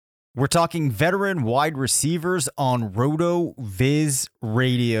We're talking veteran wide receivers on RotoViz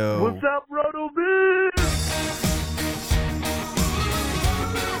Radio. What's up, RotoViz?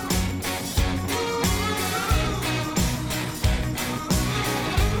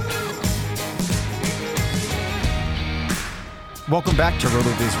 Welcome back to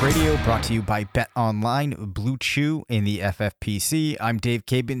RotoViz Radio, brought to you by Bet Online, Blue Chew, and the FFPC. I'm Dave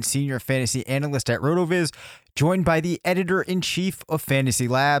Cabin, Senior Fantasy Analyst at RotoViz, joined by the Editor-in-Chief of Fantasy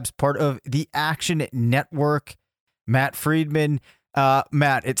Labs, part of the Action Network, Matt Friedman.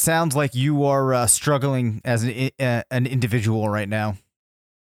 Matt, it sounds like you are struggling as an individual right now.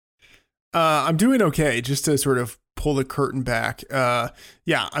 I'm doing okay, just to sort of pull the curtain back.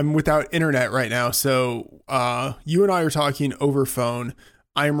 I'm without internet right now, so you and I are talking over phone.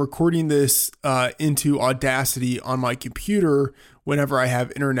 I am recording this into Audacity on my computer. Whenever I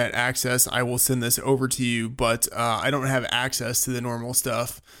have internet access, I will send this over to you, but I don't have access to the normal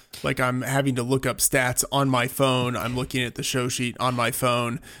stuff. Like, I'm having to look up stats on my phone. I'm looking at the show sheet on my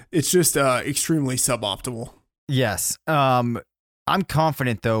phone. It's just extremely suboptimal. Yes. I'm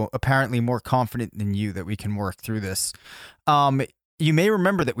confident, though, apparently more confident than you, that we can work through this. You may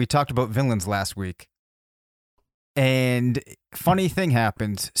remember that we talked about villains last week. And funny thing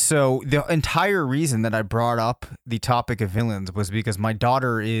happened. So the entire reason that I brought up the topic of villains was because my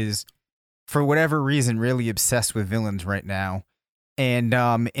daughter is, for whatever reason, really obsessed with villains right now. And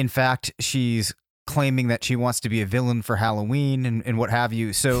in fact, she's claiming that she wants to be a villain for Halloween and what have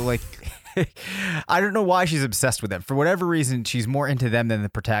you. So, like, I don't know why she's obsessed with them. For whatever reason, she's more into them than the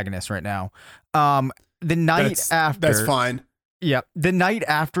protagonist right now. The night after... That's fine. Yeah. The night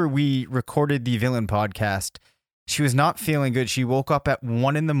after we recorded the villain podcast, she was not feeling good. She woke up at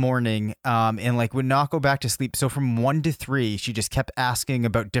 1 a.m. And like would not go back to sleep. So from 1 to 3, she just kept asking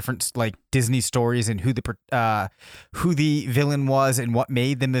about different like Disney stories and who the villain was and what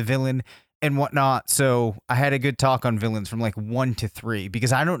made them a villain and whatnot. So I had a good talk on villains from like 1 to 3,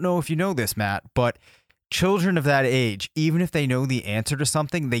 because I don't know if you know this, Matt, but children of that age, even if they know the answer to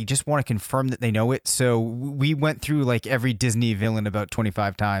something, they just want to confirm that they know it. So we went through like every Disney villain about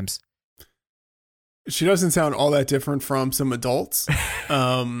 25 times. She doesn't sound all that different from some adults.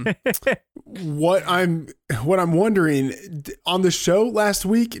 What I'm wondering, on the show last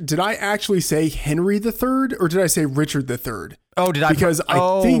week, did I actually say Henry III or did I say Richard III? Oh, did I? Because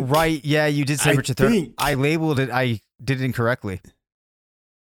I think, right. Yeah, you did say Richard III. I labeled it. I did it incorrectly.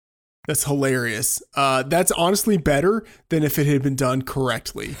 That's hilarious. That's honestly better than if it had been done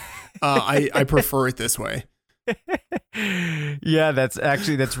correctly. I prefer it this way. Yeah,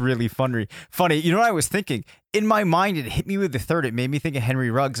 that's really funny. You know what I was thinking? In my mind, it hit me with the third. It made me think of Henry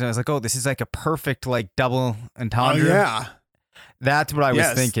Ruggs, and I was like, oh, this is like a perfect like double entendre. Oh, yeah. That's what I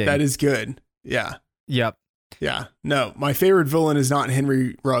was thinking. That is good. Yeah. Yep. Yeah. No, my favorite villain is not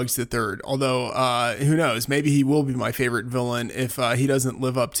Henry Ruggs III, although who knows? Maybe he will be my favorite villain if he doesn't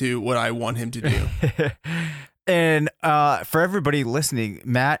live up to what I want him to do. And for everybody listening,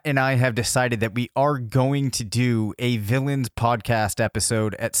 Matt and I have decided that we are going to do a villains podcast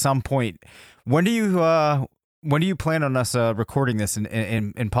episode at some point. When do you plan on us recording this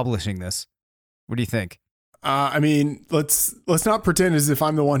and publishing this? What do you think? I mean, let's not pretend as if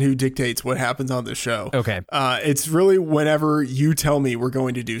I'm the one who dictates what happens on the show. Okay. It's really whenever you tell me we're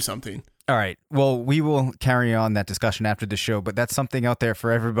going to do something. All right. Well, we will carry on that discussion after the show, but that's something out there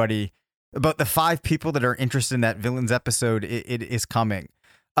for everybody. About the 5 people that are interested in that villains episode, it is coming.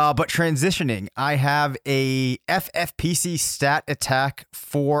 But transitioning, I have a FFPC stat attack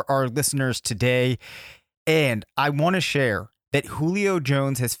for our listeners today. And I want to share that Julio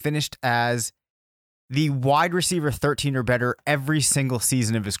Jones has finished as the wide receiver 13 or better every single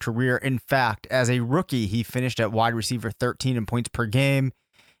season of his career. In fact, as a rookie, he finished at wide receiver 13 in points per game.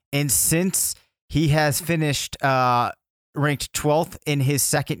 And since he has finished ranked 12th in his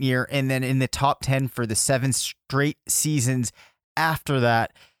second year and then in the top 10 for the 7 straight seasons after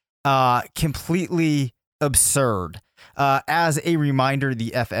that, completely absurd. As a reminder,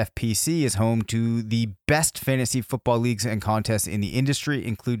 the FFPC is home to the best fantasy football leagues and contests in the industry,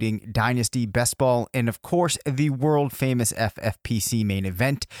 including Dynasty, Best Ball, and of course, the world famous FFPC main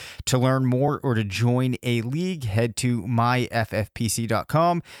event. To learn more or to join a league, head to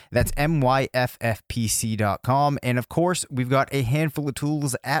myffpc.com. That's myffpc.com. And of course, we've got a handful of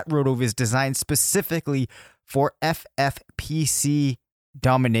tools at RotoViz designed specifically for FFPC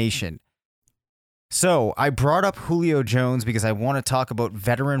domination. So I brought up Julio Jones because I want to talk about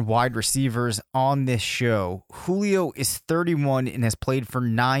veteran wide receivers on this show. Julio is 31 and has played for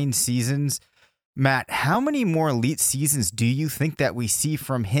 9 seasons. Matt, how many more elite seasons do you think that we see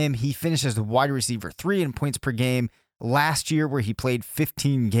from him? He finishes the wide receiver 3 in points per game last year where he played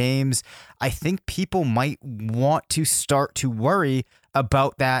 15 games. I think people might want to start to worry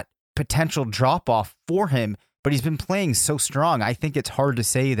about that potential drop-off for him, but he's been playing so strong. I think it's hard to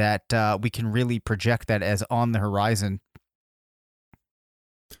say that we can really project that as on the horizon.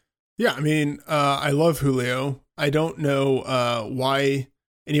 Yeah, I mean, I love Julio. I don't know why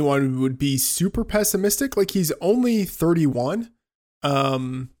anyone would be super pessimistic. Like, he's only 31.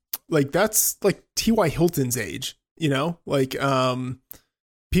 Like, that's like T.Y. Hilton's age, you know? Like,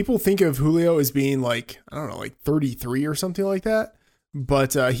 people think of Julio as being like, I don't know, like 33 or something like that.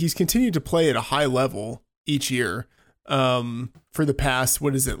 But he's continued to play at a high level each year. For the past,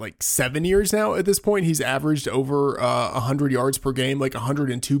 what is it, like 7 years now at this point, he's averaged over 100 yards per game, like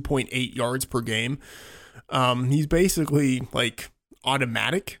 102.8 yards per game. He's basically like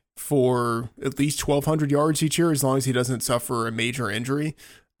automatic for at least 1,200 yards each year, as long as he doesn't suffer a major injury.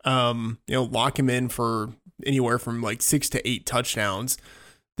 Lock him in for anywhere from like 6 to 8 touchdowns.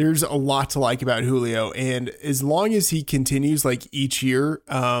 There's a lot to like about Julio. And as long as he continues like each year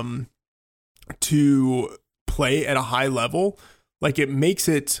to play at a high level, like, it makes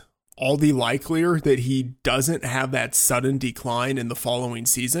it all the likelier that he doesn't have that sudden decline in the following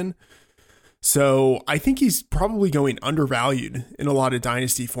season. So I think he's probably going undervalued in a lot of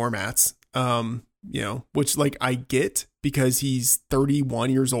dynasty formats, which like I get because he's 31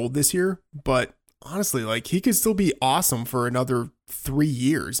 years old this year, but honestly, like, he could still be awesome for another 3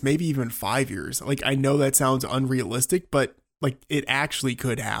 years, maybe even 5 years. Like, I know that sounds unrealistic, but like, it actually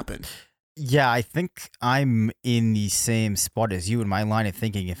could happen. Yeah, I think I'm in the same spot as you in my line of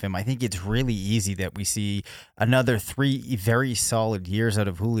thinking of him. I think it's really easy that we see another 3 very solid years out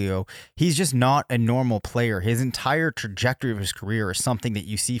of Julio. He's just not a normal player. His entire trajectory of his career is something that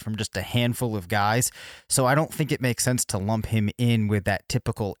you see from just a handful of guys. So I don't think it makes sense to lump him in with that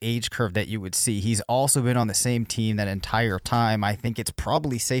typical age curve that you would see. He's also been on the same team that entire time. I think it's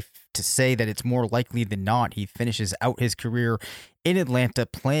probably safe to say that it's more likely than not he finishes out his career in Atlanta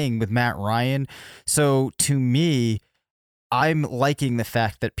playing with Matt Ryan. So to me, I'm liking the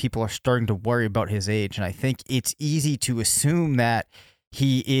fact that people are starting to worry about his age. And I think it's easy to assume that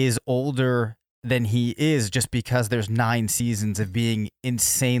he is older than he is just because there's 9 seasons of being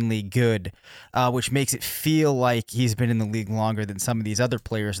insanely good, which makes it feel like he's been in the league longer than some of these other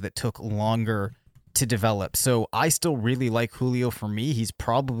players that took longer to develop. So I still really like Julio. For me, he's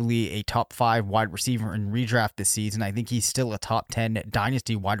probably a top 5 wide receiver in redraft this season. I think he's still a top 10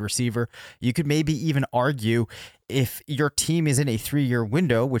 dynasty wide receiver. You could maybe even argue if your team is in a 3-year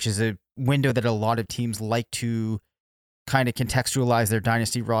window, which is a window that a lot of teams like to kind of contextualize their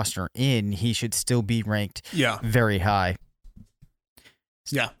dynasty roster in, he should still be ranked very high.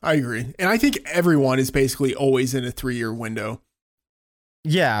 Yeah, I agree. And I think everyone is basically always in a 3-year window.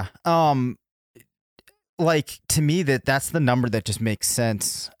 Yeah. Like, to me, that's the number that just makes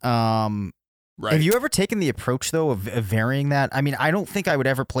sense. Right. Have you ever taken the approach, though, of varying that? I mean, I don't think I would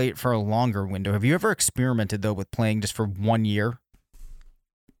ever play it for a longer window. Have you ever experimented, though, with playing just for 1 year?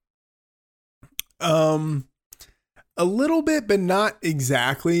 A little bit, but not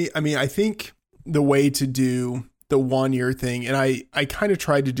exactly. I mean, I think the way to do the 1 year thing, and I kind of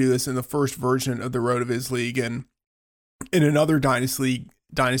tried to do this in the first version of the RotoViz League, and in another Dynasty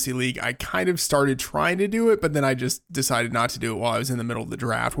League, I kind of started trying to do it, but then I just decided not to do it while I was in the middle of the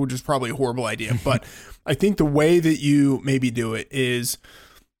draft, which is probably a horrible idea. But I think the way that you maybe do it is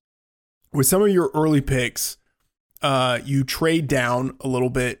with some of your early picks, you trade down a little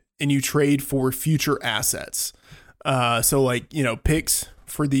bit and you trade for future assets. So like, picks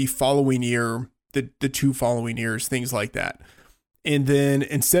for the following year, the 2 following years, things like that. And then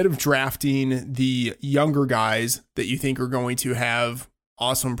instead of drafting the younger guys that you think are going to have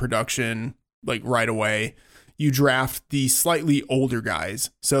awesome production like right away, you draft the slightly older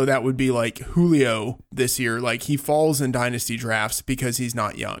guys. So that would be like Julio this year. Like, he falls in dynasty drafts because he's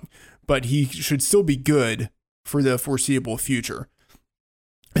not young, but he should still be good for the foreseeable future.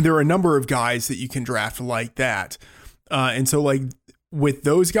 And there are a number of guys that you can draft like that. And so like with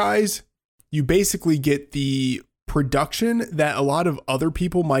those guys, you basically get the production that a lot of other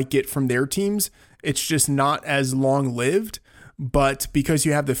people might get from their teams. It's just not as long lived. But because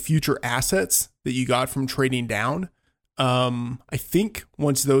you have the future assets that you got from trading down, I think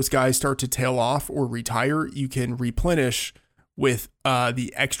once those guys start to tail off or retire, you can replenish with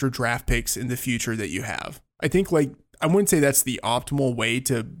the extra draft picks in the future that you have. I think, like, I wouldn't say that's the optimal way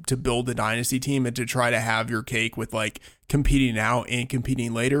to build a dynasty team and to try to have your cake with like competing now and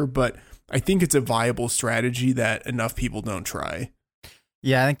competing later. But I think it's a viable strategy that enough people don't try.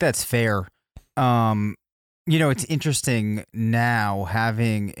 Yeah, I think that's fair. It's interesting now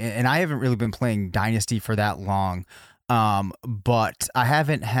having, and I haven't really been playing Dynasty for that long, But I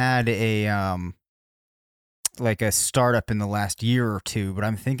haven't had like a startup in the last year or two, but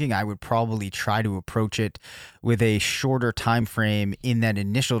I'm thinking I would probably try to approach it with a shorter time frame in that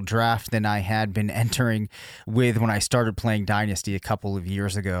initial draft than I had been entering with when I started playing Dynasty a couple of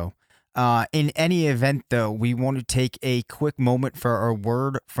years ago. In any event, though, we want to take a quick moment for our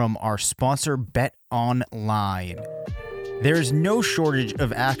word from our sponsor, Bet Online. There's no shortage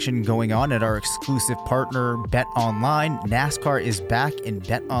of action going on at our exclusive partner, Bet Online. NASCAR is back, and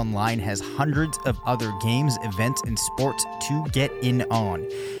Bet Online has hundreds of other games, events, and sports to get in on.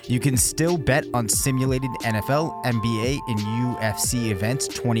 You can still bet on simulated NFL, NBA, and UFC events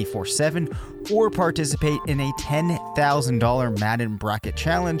 24/7, or participate in a $10,000 Madden Bracket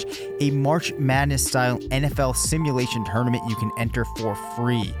Challenge, a March Madness-style NFL simulation tournament you can enter for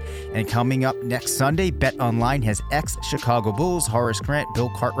free. And coming up next Sunday, Bet Online has ex-Chicago Bulls, Horace Grant, Bill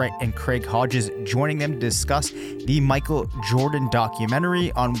Cartwright, and Craig Hodges joining them to discuss the Michael Jordan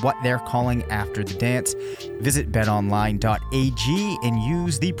documentary on what they're calling After the Dance. Visit betonline.ag and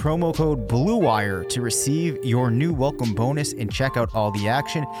use the promo code BLUEWIRE to receive your new welcome bonus and check out all the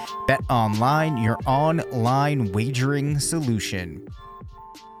action. Bet Online, your online wagering solution.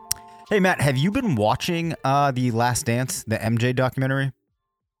 Hey, Matt, have you been watching The Last Dance, the MJ documentary?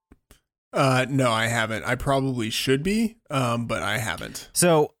 No, I haven't. I probably should be, but I haven't.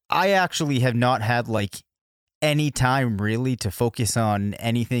 So I actually have not had like any time really to focus on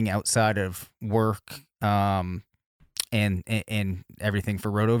anything outside of work and everything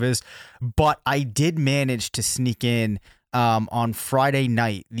for RotoViz, but I did manage to sneak in on Friday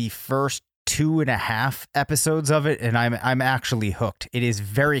night the first 2.5 episodes of it, and I'm actually hooked. It is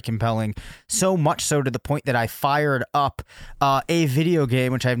very compelling, so much so to the point that I fired up a video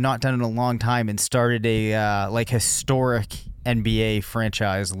game, which I've not done in a long time, and started a like historic NBA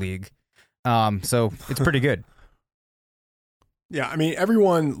franchise league. So it's pretty good. Yeah, I mean,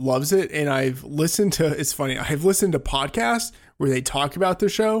 everyone loves it, and I've listened to podcasts where they talk about the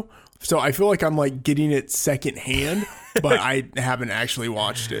show, so I feel like I'm like getting it secondhand, but I haven't actually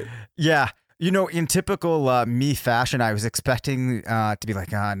watched it. Yeah. You know, in typical me fashion, I was expecting to be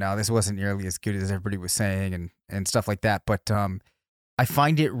like, no, this wasn't nearly as good as everybody was saying and stuff like that. But I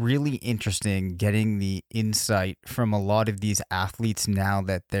find it really interesting getting the insight from a lot of these athletes now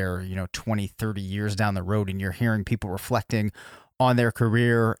that they're, 20, 30 years down the road, and you're hearing people reflecting on their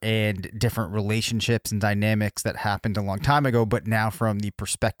career and different relationships and dynamics that happened a long time ago, but now from the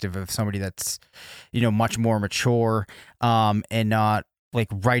perspective of somebody that's, much more mature and not like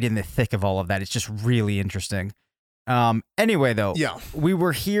right in the thick of all of that. It's just really interesting. Anyway, though, yeah, we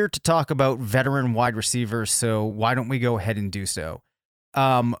were here to talk about veteran wide receivers, so why don't we go ahead and do so?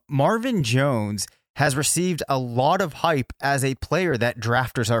 Marvin Jones has received a lot of hype as a player that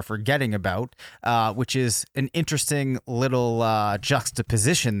drafters are forgetting about, which is an interesting little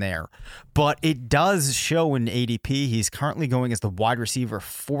juxtaposition there. But it does show in ADP. He's currently going as the wide receiver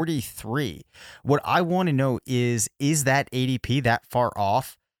 43. What I want to know is that ADP that far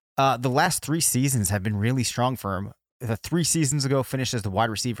off? The last 3 seasons have been really strong for him. The 3 seasons ago finished as the wide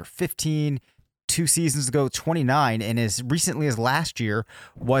receiver 15. 2 seasons ago, 29, and as recently as last year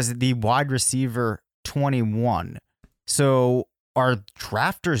was the wide receiver 21. So are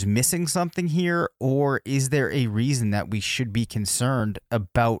drafters missing something here, or is there a reason that we should be concerned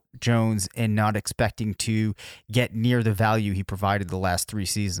about Jones and not expecting to get near the value he provided the last 3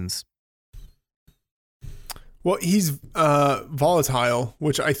 seasons? Well, he's volatile,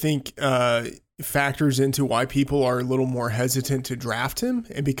 which I think factors into why people are a little more hesitant to draft him.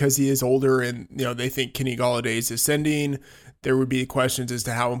 And because he is older and, they think Kenny Golladay is ascending, there would be questions as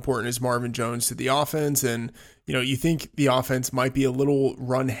to how important is Marvin Jones to the offense. And, you think the offense might be a little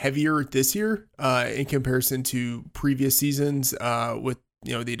run heavier this year in comparison to previous seasons with,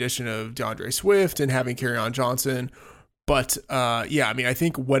 the addition of DeAndre Swift and having Kerryon Johnson. But I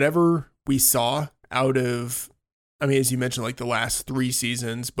think whatever we saw out of, as you mentioned, like the last 3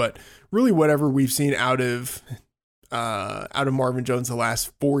 seasons, but really whatever we've seen out of Marvin Jones the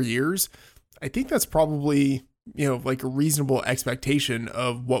last 4 years, I think that's probably, like a reasonable expectation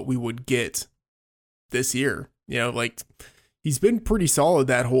of what we would get this year. Like he's been pretty solid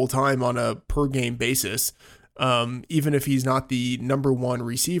that whole time on a per game basis. Even if he's not the number 1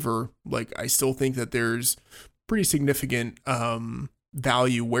 receiver, like I still think that there's pretty significant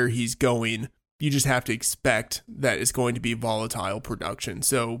value where he's going. You just have to expect that it's going to be volatile production.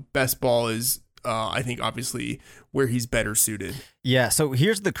 So best ball is, I think, obviously where he's better suited. Yeah. So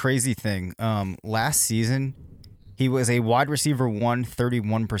here's the crazy thing. Last season, he was a wide receiver 1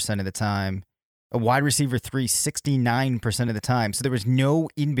 31% of the time. A wide receiver 3, 69% of the time. So there was no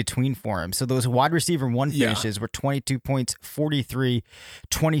in between for him. So those wide receiver 1 finishes were 22 points, 43,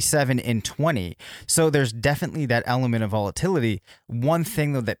 27, and 20. So there's definitely that element of volatility. One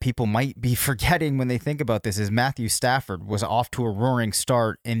thing, though, that people might be forgetting when they think about this is Matthew Stafford was off to a roaring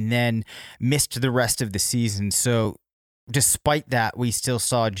start and then missed the rest of the season. So despite that, we still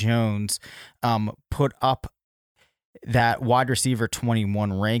saw Jones put up that wide receiver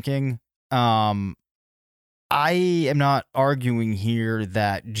 21 ranking. I am not arguing here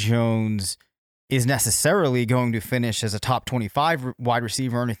that Jones is necessarily going to finish as a top 25 wide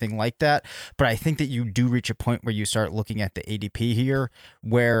receiver or anything like that, but I think that you do reach a point where you start looking at the ADP here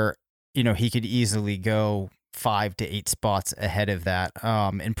where, he could easily go 5 to 8 spots ahead of that.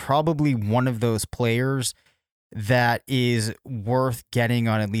 And probably one of those players that is worth getting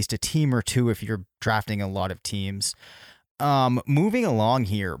on at least a team or two if you're drafting a lot of teams. Moving along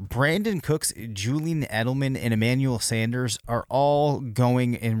here, Brandon Cooks, Julian Edelman, and Emmanuel Sanders are all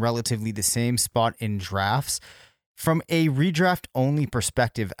going in relatively the same spot in drafts. From a redraft only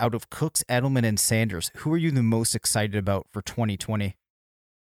perspective, out of Cooks, Edelman, and Sanders, who are you the most excited about for 2020?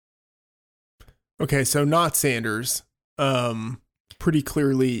 Okay, so not Sanders. Pretty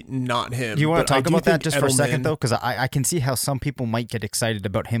clearly not him. You want to talk about that just for a second, though? Because I can see how some people might get excited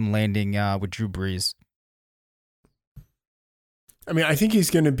about him landing with Drew Brees. I mean, I think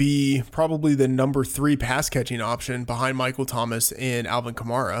he's going to be probably the number 3 pass catching option behind Michael Thomas and Alvin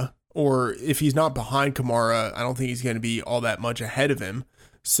Kamara. Or if he's not behind Kamara, I don't think he's going to be all that much ahead of him.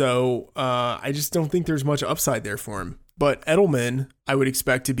 So I just don't think there's much upside there for him. But Edelman, I would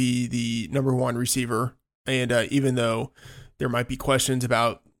expect to be the number 1 receiver. And even though there might be questions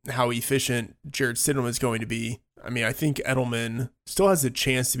about how efficient Jared Stidham is going to be, I mean, I think Edelman still has a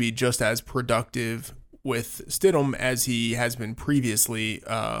chance to be just as productive with Stidham as he has been previously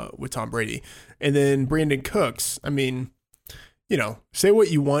with Tom Brady. And then Brandon Cooks, I mean, say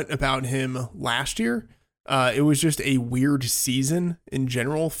what you want about him last year. It was just a weird season in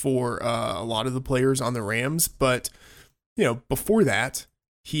general for a lot of the players on the Rams. But, before that,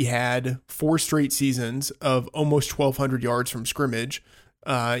 he had 4 straight seasons of almost 1,200 yards from scrimmage,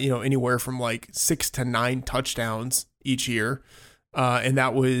 anywhere from like 6 to 9 touchdowns each year. And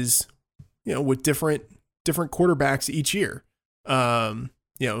that was, with different quarterbacks each year. Drew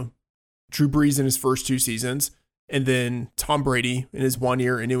Brees in his first 2 seasons, and then Tom Brady in his 1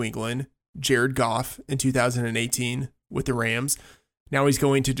 year in New England, Jared Goff in 2018 with the Rams. Now he's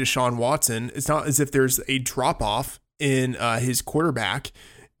going to Deshaun Watson. It's not as if there's a drop-off in his quarterback,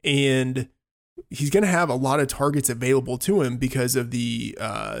 and he's going to have a lot of targets available to him because of the,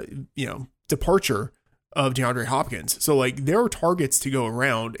 departure of DeAndre Hopkins. So like there are targets to go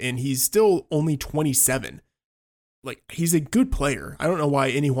around, and he's still only 27. Like he's a good player. I don't know why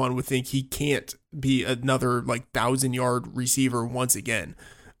anyone would think he can't be another like 1,000-yard receiver once again.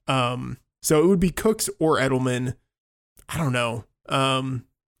 So it would be Cooks or Edelman. I don't know.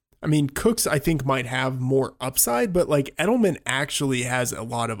 I mean, Cooks I think might have more upside, but like Edelman actually has a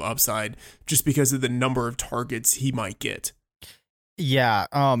lot of upside just because of the number of targets he might get. Yeah.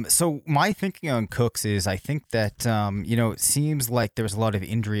 So my thinking on Cooks is I think that, it seems like there was a lot of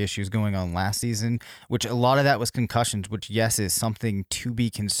injury issues going on last season, which a lot of that was concussions, which, yes, is something to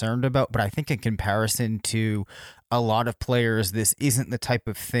be concerned about. But I think in comparison to a lot of players, this isn't the type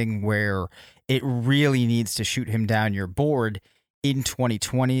of thing where it really needs to shoot him down your board. In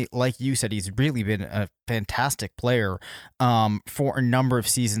 2020, like you said, he's really been a fantastic player for a number of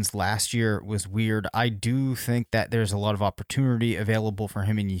seasons. Last year was weird. I do think that there's a lot of opportunity available for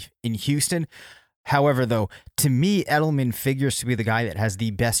him in Houston. However, though, to me, Edelman figures to be the guy that has the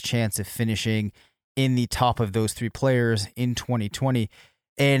best chance of finishing in the top of those 3 players in 2020.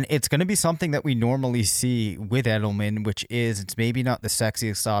 And it's going to be something that we normally see with Edelman, which is it's maybe not the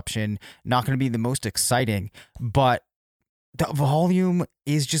sexiest option, not going to be the most exciting, but the volume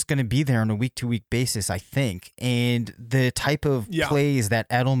is just going to be there on a week-to-week basis, I think. And the type of plays that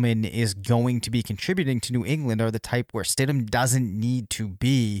Edelman is going to be contributing to New England are the type where Stidham doesn't need to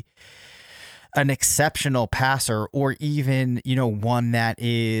be an exceptional passer or even, one that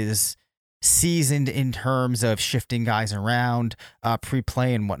is seasoned in terms of shifting guys around,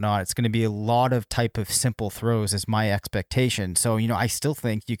 pre-play and whatnot. It's going to be a lot of type of simple throws is my expectation. So, I still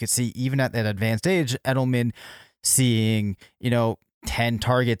think you could see even at that advanced age, Edelman seeing, 10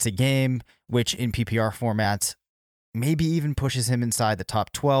 targets a game, which in PPR formats maybe even pushes him inside the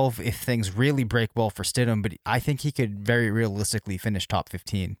top 12 if things really break well for Stidham. But I think he could very realistically finish top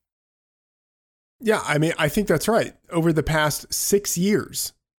 15. Yeah, I mean, I think that's right. Over the past 6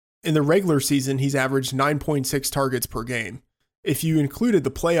 years, in the regular season, he's averaged 9.6 targets per game. if you included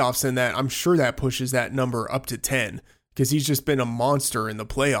the playoffs in that, I'm sure that pushes that number up to 10 because he's just been a monster in the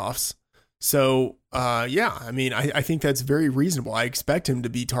playoffs. So, yeah, I mean, I think that's very reasonable. I expect him to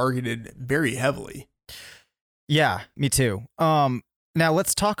be targeted very heavily. Yeah, me too. Now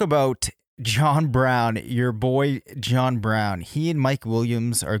let's talk about John Brown, your boy John Brown. He and Mike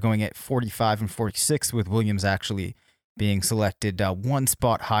Williams are going at 45 and 46, with Williams actually being selected one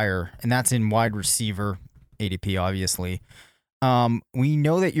spot higher, and that's in wide receiver ADP, obviously. We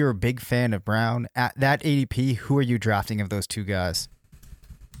know that you're a big fan of Brown. At that ADP, who are you drafting of those two guys?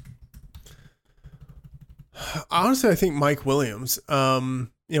 Honestly, I think Mike Williams.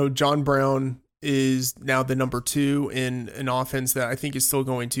 John Brown is now the number 2 in an offense that I think is still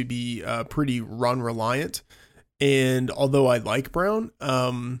going to be pretty run reliant. And although I like Brown,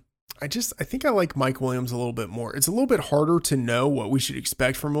 I think I like Mike Williams a little bit more. It's a little bit harder to know what we should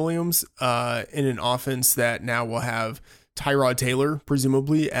expect from Williams in an offense that now will have Tyrod Taylor,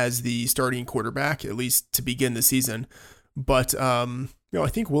 presumably, as the starting quarterback, at least to begin the season. But, I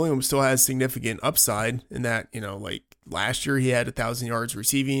think Williams still has significant upside in that, like last year he had 1,000 yards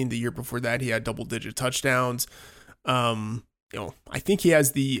receiving. The year before that, he had double-digit touchdowns. I think he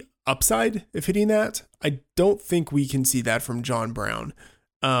has the upside of hitting that. I don't think we can see that from John Brown.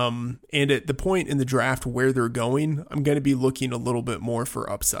 And at the point in the draft where they're going, I'm going to be looking a little bit more for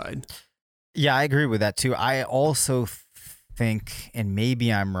upside. Yeah, I agree with that too. I also think, and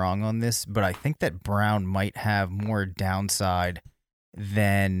maybe I'm wrong on this, but I think that Brown might have more downside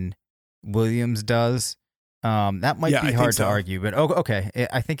than Williams does. That might be hard to argue, but okay.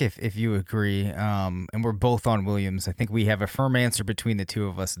 I think if you agree, and we're both on Williams, I think we have a firm answer between the two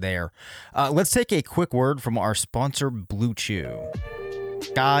of us there. Let's take a quick word from our sponsor, Blue Chew.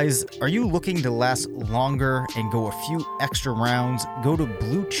 Guys, are you looking to last longer and go a few extra rounds? Go to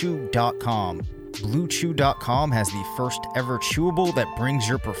BlueChew.com. BlueChew.com has the first ever chewable that brings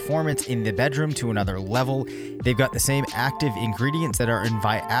your performance in the bedroom to another level. They've got the same active ingredients that are in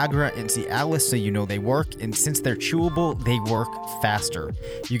Viagra and Cialis, so you know they work. And since they're chewable, they work faster.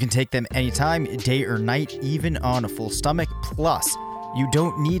 You can take them anytime, day or night, even on a full stomach. Plus, you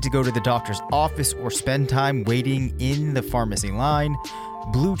don't need to go to the doctor's office or spend time waiting in the pharmacy line.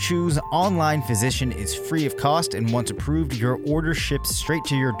 Blue Chew's online physician is free of cost, and once approved, your order ships straight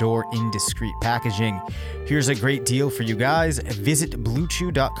to your door in discreet packaging. Here's a great deal for you guys. Visit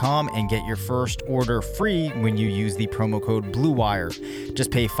BlueChew.com and get your first order free when you use the promo code BlueWire.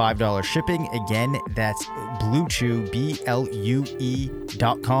 Just pay $5 shipping. Again, that's BlueChew,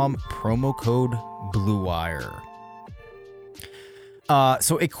 BLUE.com, promo code BlueWire.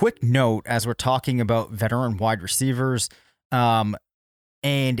 So a quick note as we're talking about veteran wide receivers,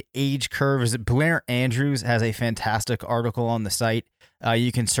 and age curves. Blair Andrews has a fantastic article on the site.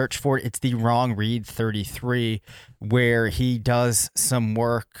 You can search for it. It's the Wrong Read 33, where he does some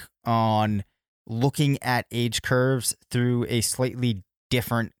work on looking at age curves through a slightly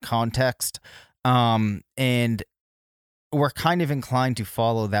different context. And we're kind of inclined to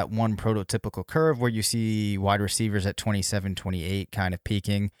follow that one prototypical curve where you see wide receivers at 27, 28 kind of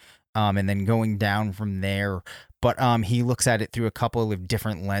peaking, and then going down from there. But he looks at it through a couple of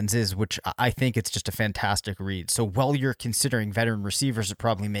different lenses, which I think it's just a fantastic read. So while you're considering veteran receivers, it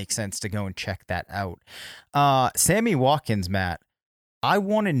probably makes sense to go and check that out. Sammy Watkins, Matt, I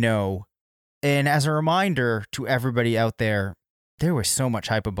want to know, and as a reminder to everybody out there, there was so much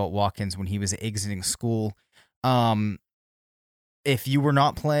hype about Watkins when he was exiting school. If you were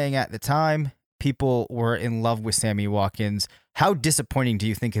not playing at the time, people were in love with Sammy Watkins. How disappointing do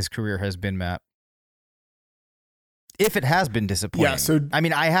you think his career has been, Matt? If it has been disappointing. Yeah, I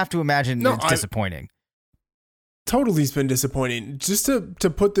mean, I have to imagine it's disappointing. Totally has been disappointing. Just to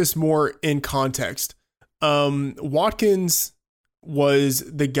put this more in context, Watkins was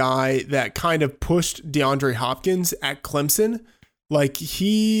the guy that kind of pushed DeAndre Hopkins at Clemson.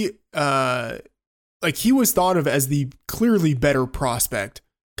 He was thought of as the clearly better prospect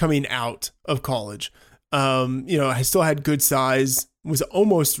coming out of college. I still had good size, was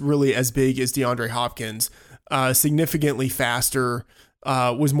almost really as big as DeAndre Hopkins, significantly faster,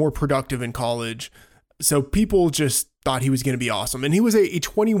 was more productive in college. So people just thought he was going to be awesome. And he was a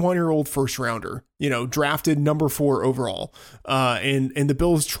 21-year-old first rounder, drafted number 4 overall. And the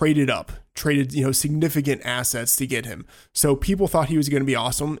Bills traded significant assets to get him. So people thought he was going to be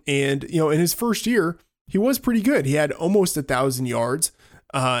awesome. And, in his first year, he was pretty good. He had almost 1,000 yards.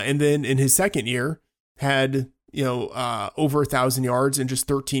 And then in his second year had, over 1,000 yards in just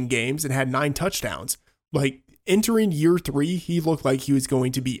 13 games and had 9 touchdowns. Entering year 3, he looked like he was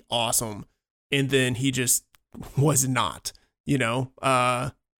going to be awesome. And then he just was not,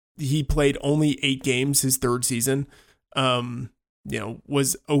 he played only 8 games his third season.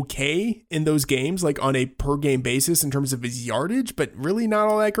 was okay in those games, like on a per game basis in terms of his yardage, but really not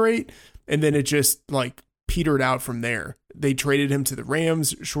all that great. And then it just like petered out from there. They traded him to the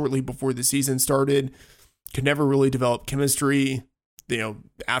Rams shortly before the season started, could never really develop chemistry.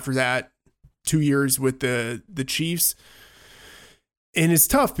 After that, 2 years with the Chiefs. And it's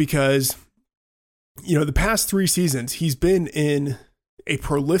tough because, the past 3 seasons, he's been in a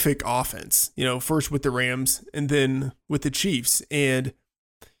prolific offense, first with the Rams and then with the Chiefs. And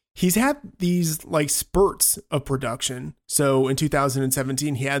he's had these like spurts of production. So in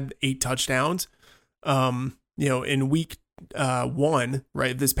 2017, he had 8 touchdowns. In week 1,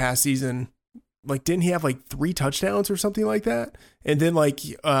 right, this past season, like, didn't he have like 3 touchdowns or something like that? And then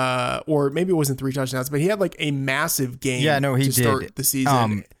or maybe it wasn't 3 touchdowns, but he had like a massive game. Yeah, no, he did start the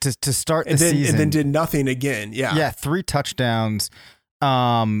season. To start the season, and then did nothing again. Yeah, 3 touchdowns.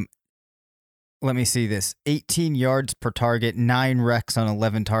 Let me see this: 18 yards per target, 9 recs on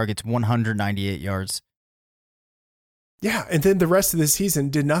 11 targets, 198 yards. Yeah, and then the rest of the season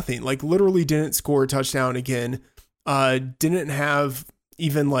did nothing. Like, literally didn't score a touchdown again. Didn't have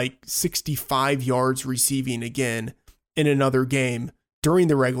even like 65 yards receiving again in another game during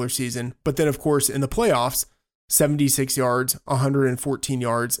the regular season. But then, of course, in the playoffs, 76 yards, 114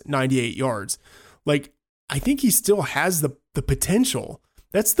 yards, 98 yards. Like, I think he still has the potential.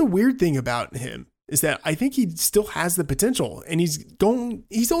 That's the weird thing about him, is that I think he still has the potential, and he's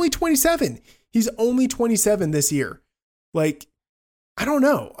only 27. He's only 27 this year. Like, I don't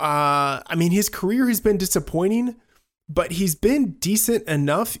know. His career has been disappointing, but he's been decent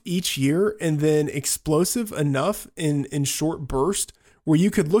enough each year and then explosive enough in short burst where you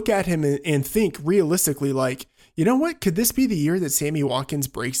could look at him and think realistically, like, you know what? Could this be the year that Sammy Watkins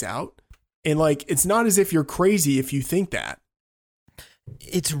breaks out? And like, it's not as if you're crazy if you think that.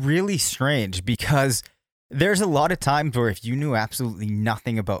 It's really strange because there's a lot of times where if you knew absolutely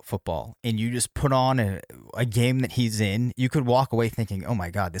nothing about football and you just put on a game that he's in, you could walk away thinking, oh my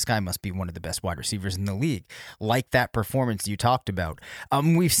God, this guy must be one of the best wide receivers in the league. Like that performance you talked about.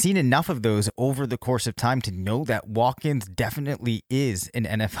 We've seen enough of those over the course of time to know that Watkins definitely is an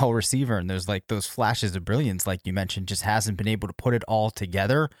NFL receiver. And there's like those flashes of brilliance, like you mentioned, just hasn't been able to put it all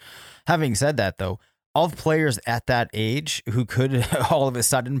together. Having said that, though, of players at that age who could all of a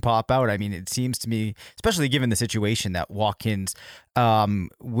sudden pop out, I mean, it seems to me, especially given the situation, that Watkins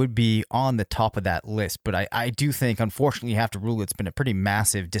would be on the top of that list. But I do think, unfortunately, you have to rule it's been a pretty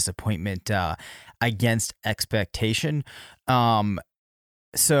massive disappointment against expectation.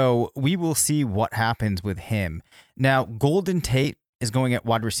 So we will see what happens with him. Now, Golden Tate is going at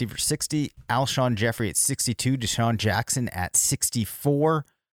wide receiver 60, Alshon Jeffrey at 62, Deshaun Jackson at 64.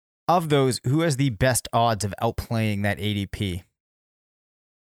 Of those, who has the best odds of outplaying that ADP?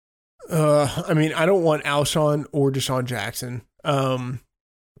 I don't want Alshon or Deshaun Jackson. Alshon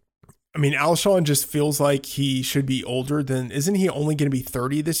just feels like he should be older than, isn't he only going to be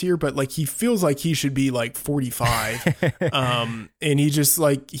 30 this year? But like, he feels like he should be like 45. And he just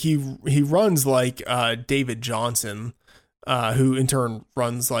like, he runs like David Johnson, who in turn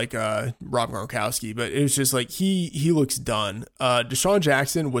runs like Rob Gronkowski, but it was just like he looks done. Deshaun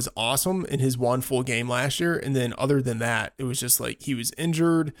Jackson was awesome in his 1 full game last year, and then other than that, it was just like he was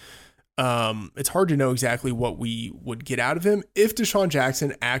injured. It's hard to know exactly what we would get out of him if Deshaun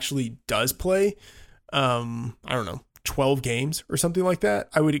Jackson actually does play. I don't know, 12 games or something like that.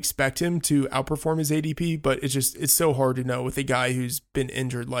 I would expect him to outperform his ADP, but it's so hard to know with a guy who's been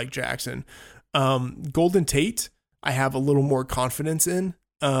injured like Jackson. Golden Tate, I have a little more confidence in.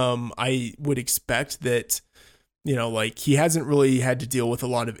 I would expect that, like, he hasn't really had to deal with a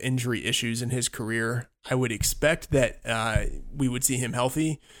lot of injury issues in his career. I would expect that we would see him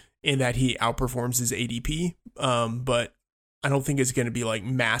healthy and that he outperforms his ADP. But I don't think it's going to be like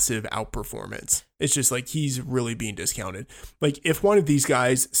massive outperformance. It's just like he's really being discounted. Like, if one of these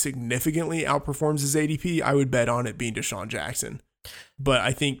guys significantly outperforms his ADP, I would bet on it being Deshaun Jackson. But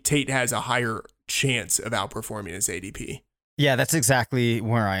I think Tate has a higher chance of outperforming his ADP. Yeah, that's exactly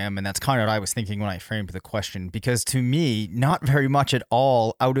where I am. And that's kind of what I was thinking when I framed the question, because to me, not very much at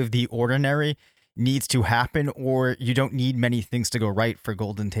all out of the ordinary needs to happen, or you don't need many things to go right for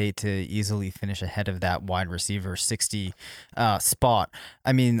Golden Tate to easily finish ahead of that wide receiver 60 spot.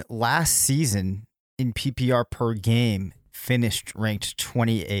 I mean, last season in PPR per game, finished ranked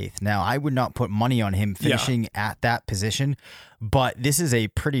 28th. Now, I would not put money on him finishing at that position, but this is a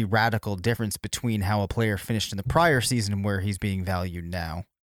pretty radical difference between how a player finished in the prior season and where he's being valued now.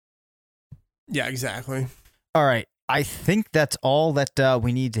 Yeah, exactly. All right. I think that's all that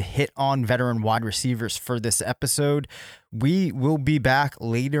we need to hit on veteran wide receivers for this episode. We will be back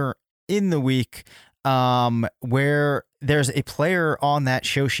later in the week where there's a player on that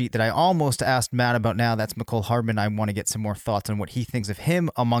show sheet that I almost asked Matt about now. That's McCole Hardman. I want to get some more thoughts on what he thinks of him,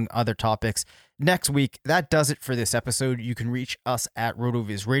 among other topics, next week. That does it for this episode. You can reach us at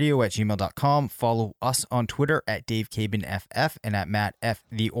rotovizradio@gmail.com. Follow us on Twitter at DaveCabinFF and at Matt F.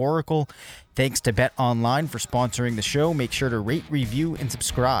 The Oracle. Thanks to Bet Online for sponsoring the show. Make sure to rate, review, and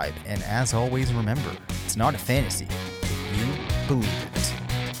subscribe. And as always, remember, it's not a fantasy if you believe it.